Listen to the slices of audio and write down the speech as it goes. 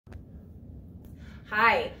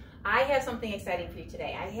Hi, I have something exciting for you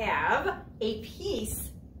today. I have a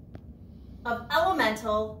piece of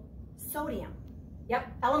elemental sodium. Yep,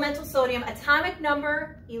 elemental sodium, atomic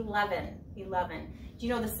number 11. Do you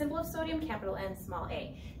know the symbol of sodium? Capital N, small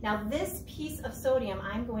a. Now this piece of sodium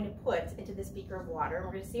I'm going to put into this beaker of water and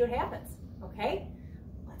we're going to see what happens, okay?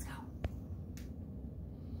 Let's go.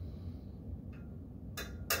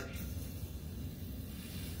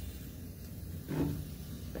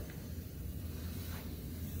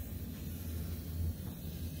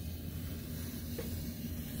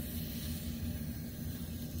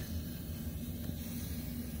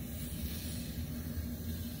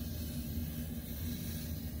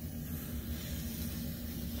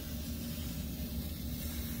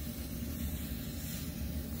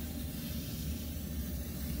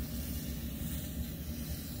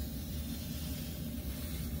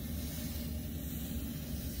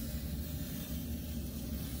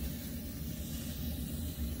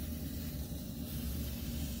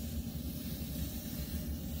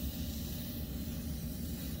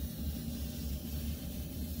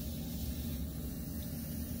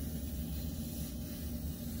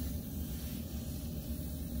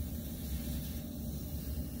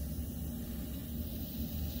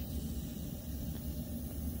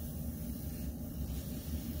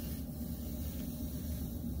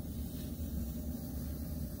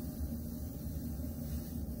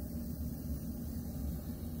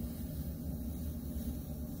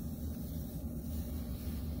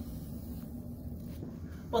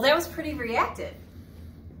 Well, that was pretty reactive.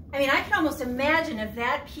 I mean, I can almost imagine if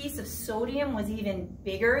that piece of sodium was even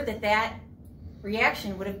bigger, that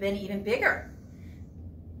reaction would have been even bigger.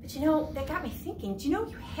 But you know, that got me thinking, do you know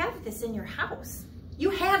you have this in your house? You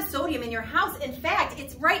have sodium in your house. In fact,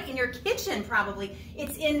 it's right in your kitchen probably.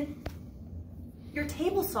 It's in your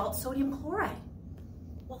table salt sodium chloride.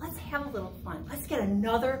 Well, let's have a little fun. Let's get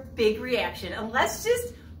another big reaction and let's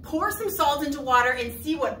just pour some salt into water and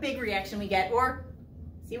see what big reaction we get, or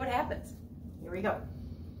see what happens. Here we go.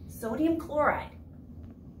 Sodium chloride.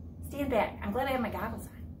 Stand back. I'm glad I have my goggles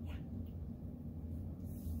on. Yeah.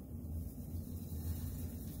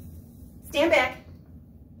 Stand back.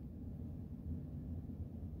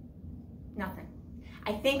 Nothing.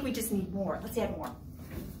 I think we just need more. Let's add more.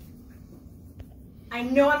 I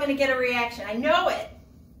know I'm going to get a reaction. I know it.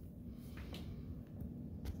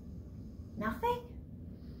 Nothing?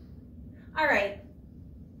 All right.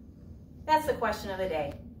 That's the question of the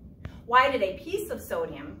day. Why did a piece of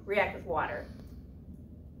sodium react with water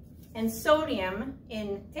and sodium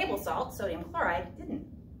in table salt, sodium chloride, didn't?